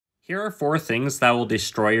Here are 4 things that will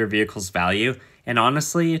destroy your vehicle's value, and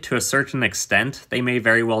honestly, to a certain extent, they may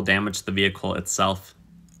very well damage the vehicle itself.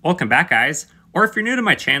 Welcome back, guys, or if you're new to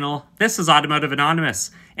my channel, this is Automotive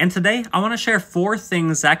Anonymous, and today I want to share 4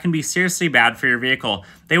 things that can be seriously bad for your vehicle.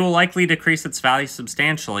 They will likely decrease its value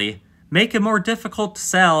substantially, make it more difficult to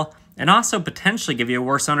sell, and also potentially give you a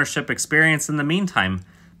worse ownership experience in the meantime.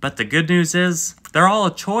 But the good news is, they're all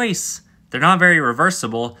a choice. They're not very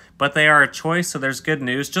reversible, but they are a choice, so there's good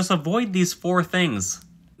news. Just avoid these 4 things.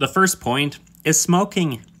 The first point is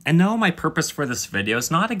smoking. And no, my purpose for this video is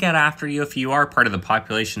not to get after you if you are part of the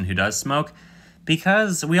population who does smoke,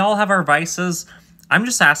 because we all have our vices. I'm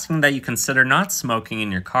just asking that you consider not smoking in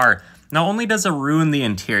your car. Not only does it ruin the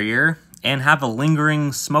interior and have a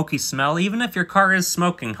lingering smoky smell, even if your car is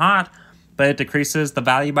smoking hot, but it decreases the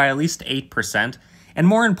value by at least 8%. And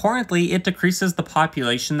more importantly, it decreases the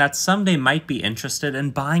population that someday might be interested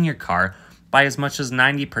in buying your car by as much as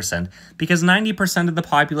 90%, because 90% of the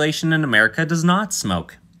population in America does not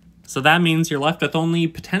smoke. So that means you're left with only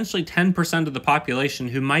potentially 10% of the population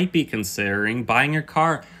who might be considering buying your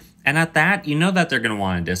car. And at that, you know that they're going to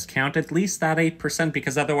want a discount, at least that 8%,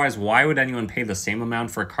 because otherwise why would anyone pay the same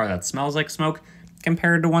amount for a car that smells like smoke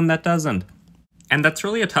compared to one that doesn't? And that's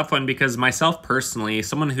really a tough one because myself personally,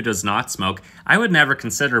 someone who does not smoke, I would never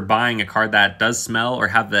consider buying a car that does smell or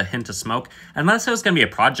have the hint of smoke unless it was going to be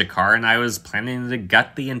a project car and I was planning to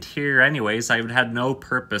gut the interior anyways. I would have no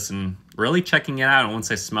purpose in really checking it out, and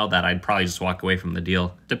once I smelled that, I'd probably just walk away from the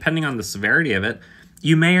deal. Depending on the severity of it,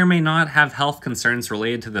 you may or may not have health concerns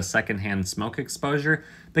related to the secondhand smoke exposure,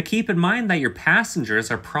 but keep in mind that your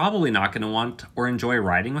passengers are probably not going to want or enjoy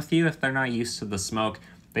riding with you if they're not used to the smoke.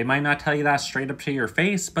 They might not tell you that straight up to your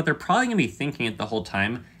face, but they're probably going to be thinking it the whole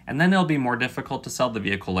time, and then it'll be more difficult to sell the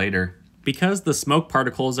vehicle later. Because the smoke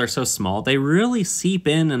particles are so small, they really seep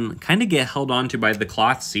in and kind of get held onto by the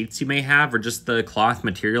cloth seats you may have, or just the cloth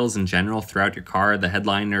materials in general throughout your car, the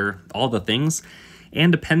headliner, all the things. And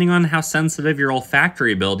depending on how sensitive your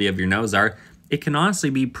olfactory ability of your nose are, it can honestly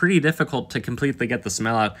be pretty difficult to completely get the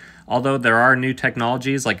smell out. Although there are new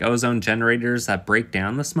technologies like ozone generators that break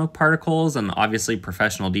down the smoke particles, and obviously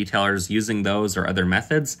professional detailers using those or other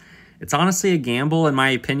methods, it's honestly a gamble in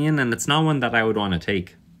my opinion, and it's not one that I would want to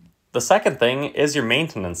take. The second thing is your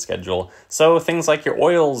maintenance schedule. So things like your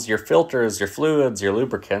oils, your filters, your fluids, your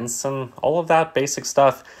lubricants, and all of that basic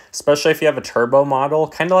stuff, especially if you have a turbo model,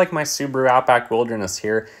 kind of like my Subaru Outback Wilderness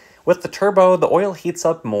here. With the turbo, the oil heats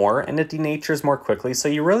up more and it denatures more quickly, so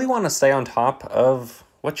you really want to stay on top of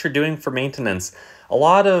what you're doing for maintenance. A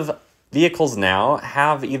lot of vehicles now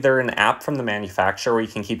have either an app from the manufacturer where you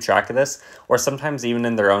can keep track of this, or sometimes even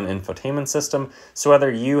in their own infotainment system. So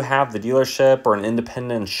whether you have the dealership or an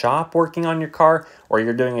independent shop working on your car, or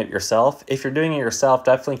you're doing it yourself, if you're doing it yourself,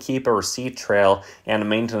 definitely keep a receipt trail and a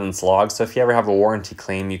maintenance log. So if you ever have a warranty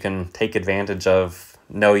claim, you can take advantage of,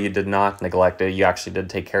 no, you did not neglect it, you actually did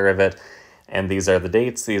take care of it. And these are the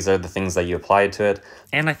dates, these are the things that you applied to it.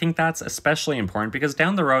 And I think that's especially important because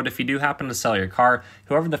down the road, if you do happen to sell your car,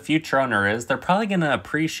 whoever the future owner is, they're probably going to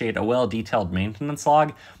appreciate a well-detailed maintenance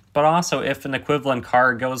log. But also, if an equivalent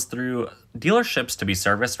car goes through dealerships to be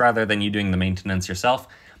serviced rather than you doing the maintenance yourself,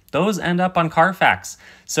 those end up on Carfax.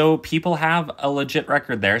 So people have a legit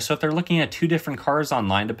record there. So if they're looking at 2 different cars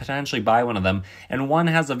online to potentially buy one of them, and one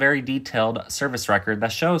has a very detailed service record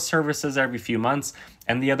that shows services every few months,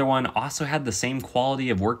 and the other one also had the same quality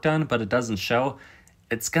of work done, but it doesn't show,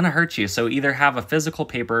 it's going to hurt you. So either have a physical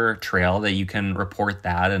paper trail that you can report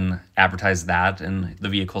that and advertise that in the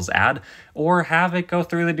vehicle's ad, or have it go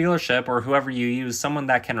through the dealership or whoever you use, someone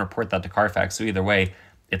that can report that to Carfax. So either way,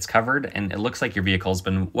 it's covered and it looks like your vehicle's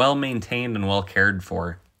been well maintained and well cared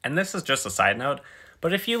for. And this is just a side note,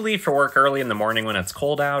 but if you leave for work early in the morning when it's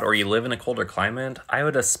cold out or you live in a colder climate, I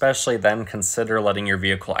would especially then consider letting your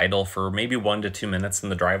vehicle idle for maybe 1 to 2 minutes in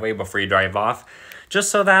the driveway before you drive off, just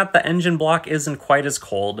so that the engine block isn't quite as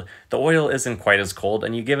cold, the oil isn't quite as cold,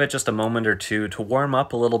 and you give it just a moment or two to warm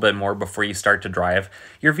up a little bit more before you start to drive.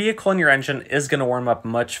 Your vehicle and your engine is going to warm up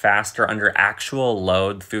much faster under actual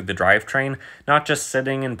load through the drivetrain, not just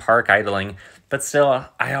sitting in park idling. But still,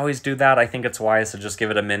 I always do that. I think it's wise to just give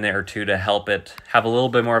it a minute or two to help it have a little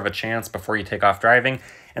bit more of a chance before you take off driving.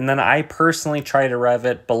 And then I personally try to rev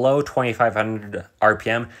it below 2,500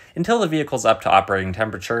 RPM until the vehicle's up to operating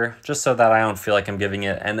temperature, just so that I don't feel like I'm giving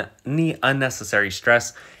it any unnecessary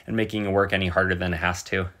stress and making it work any harder than it has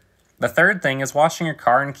to. The third thing is washing your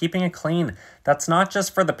car and keeping it clean. That's not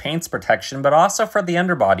just for the paint's protection, but also for the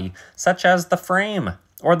underbody, such as the frame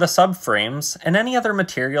or the subframes and any other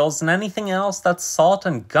materials and anything else that salt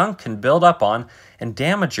and gunk can build up on and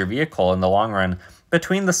damage your vehicle in the long run.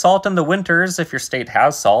 Between the salt in the winters, if your state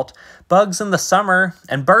has salt, bugs in the summer,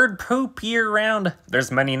 and bird poop year-round,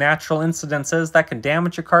 there's many natural incidences that can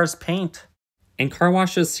damage your car's paint. And car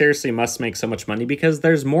washes seriously must make so much money because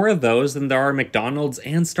there's more of those than there are McDonald's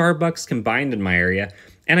and Starbucks combined in my area,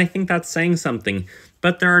 and I think that's saying something.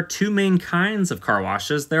 But there are two main kinds of car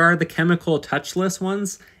washes. There are the chemical touchless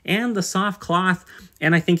ones and the soft cloth,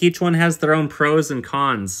 and I think each one has their own pros and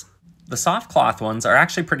cons. The soft cloth ones are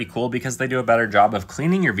actually pretty cool because they do a better job of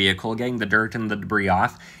cleaning your vehicle, getting the dirt and the debris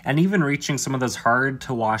off, and even reaching some of those hard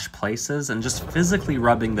to wash places and just physically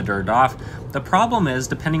rubbing the dirt off. The problem is,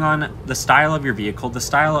 depending on the style of your vehicle, the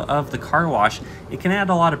style of the car wash, it can add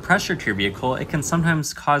a lot of pressure to your vehicle. It can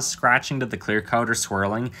sometimes cause scratching to the clear coat or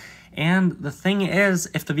swirling. And the thing is,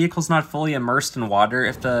 if the vehicle's not fully immersed in water,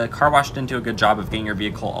 if the car wash didn't do a good job of getting your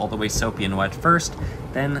vehicle all the way soapy and wet first,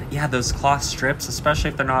 then yeah, those cloth strips,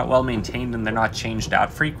 especially if they're not well maintained and they're not changed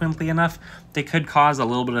out frequently enough, they could cause a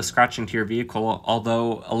little bit of scratching to your vehicle,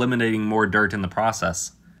 although eliminating more dirt in the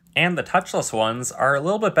process. And the touchless ones are a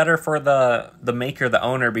little bit better for the maker, the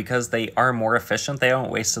owner, because they are more efficient. They don't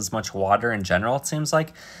waste as much water in general, it seems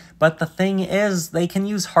like. But the thing is, they can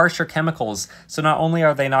use harsher chemicals. So not only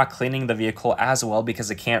are they not cleaning the vehicle as well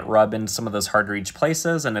because it can't rub in some of those hard to reach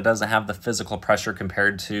places and it doesn't have the physical pressure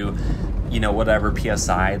compared to, you know, whatever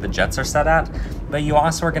PSI the jets are set at, but you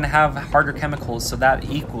also are going to have harder chemicals, so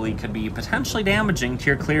that equally could be potentially damaging to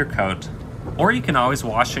your clear coat. Or you can always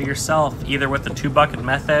wash it yourself, either with the 2-bucket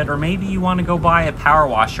method, or maybe you want to go buy a power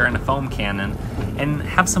washer and a foam cannon and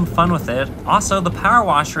have some fun with it. Also, the power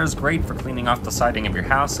washer is great for cleaning off the siding of your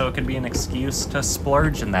house, so it could be an excuse to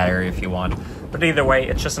splurge in that area if you want. But either way,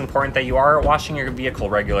 it's just important that you are washing your vehicle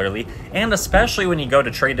regularly, and especially when you go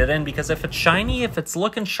to trade it in, because if it's shiny, if it's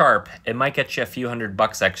looking sharp, it might get you a few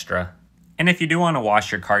 $100 extra. And if you do want to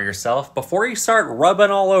wash your car yourself, before you start rubbing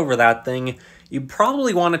all over that thing, you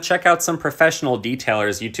probably want to check out some professional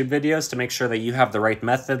detailers' YouTube videos to make sure that you have the right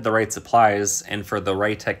method, the right supplies, and for the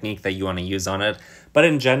right technique that you want to use on it. But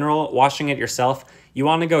in general, washing it yourself, you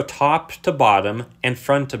want to go top to bottom and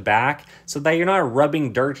front to back so that you're not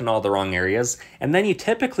rubbing dirt in all the wrong areas. And then you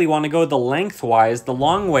typically want to go the lengthwise, the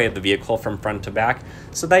long way of the vehicle from front to back,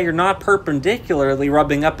 so that you're not perpendicularly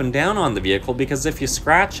rubbing up and down on the vehicle, because if you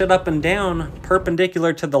scratch it up and down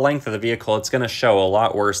perpendicular to the length of the vehicle, it's going to show a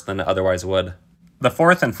lot worse than it otherwise would. The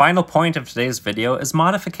fourth and final point of today's video is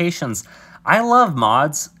modifications. I love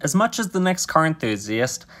mods as much as the next car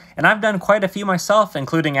enthusiast, and I've done quite a few myself,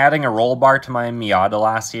 including adding a roll bar to my Miata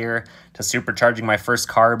last year, to supercharging my first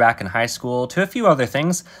car back in high school, to a few other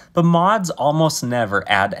things, but mods almost never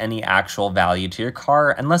add any actual value to your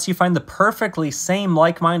car unless you find the perfectly same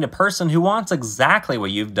like-minded person who wants exactly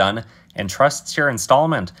what you've done and trusts your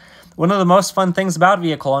installment. One of the most fun things about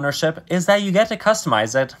vehicle ownership is that you get to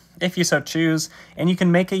customize it, if you so choose, and you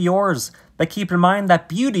can make it yours. But keep in mind that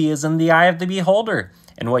beauty is in the eye of the beholder,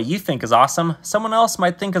 and what you think is awesome, someone else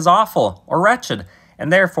might think is awful or wretched,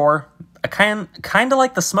 and therefore, kind of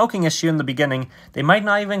like the smoking issue in the beginning, they might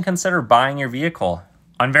not even consider buying your vehicle.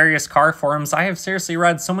 On various car forums, I have seriously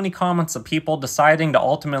read so many comments of people deciding to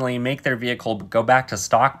ultimately make their vehicle go back to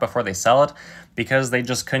stock before they sell it because they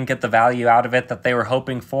just couldn't get the value out of it that they were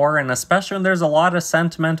hoping for, and especially when there's a lot of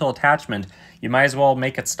sentimental attachment, you might as well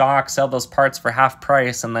make it stock, sell those parts for half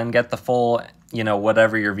price, and then get the full, you know,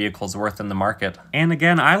 whatever your vehicle's worth in the market. And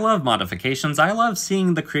again, I love modifications. I love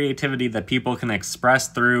seeing the creativity that people can express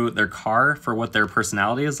through their car for what their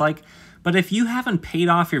personality is like. But if you haven't paid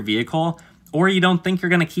off your vehicle, or you don't think you're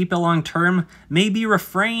going to keep it long term, maybe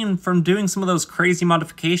refrain from doing some of those crazy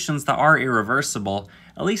modifications that are irreversible,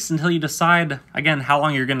 at least until you decide, again, how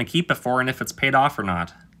long you're going to keep it for and if it's paid off or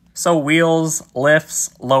not. So wheels,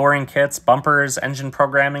 lifts, lowering kits, bumpers, engine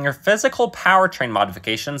programming, or physical powertrain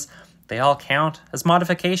modifications, they all count as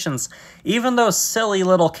modifications. Even those silly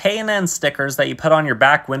little K&N stickers that you put on your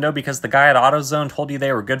back window because the guy at AutoZone told you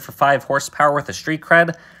they were good for 5 horsepower with a street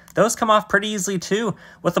cred, those come off pretty easily too,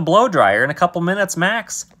 with a blow dryer in a couple minutes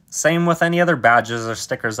max. Same with any other badges or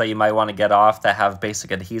stickers that you might want to get off that have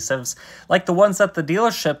basic adhesives, like the ones that the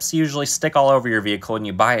dealerships usually stick all over your vehicle when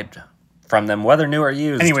you buy it from them, whether new or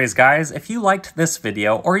used. Anyways, guys, if you liked this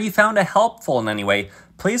video or you found it helpful in any way,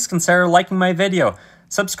 please consider liking my video.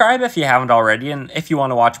 Subscribe if you haven't already, and if you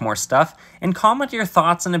want to watch more stuff, and comment your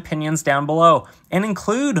thoughts and opinions down below, and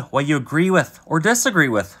include what you agree with or disagree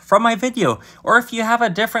with from my video, or if you have a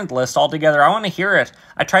different list altogether, I want to hear it.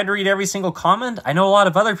 I try to read every single comment. I know a lot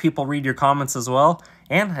of other people read your comments as well,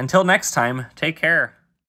 and until next time, take care.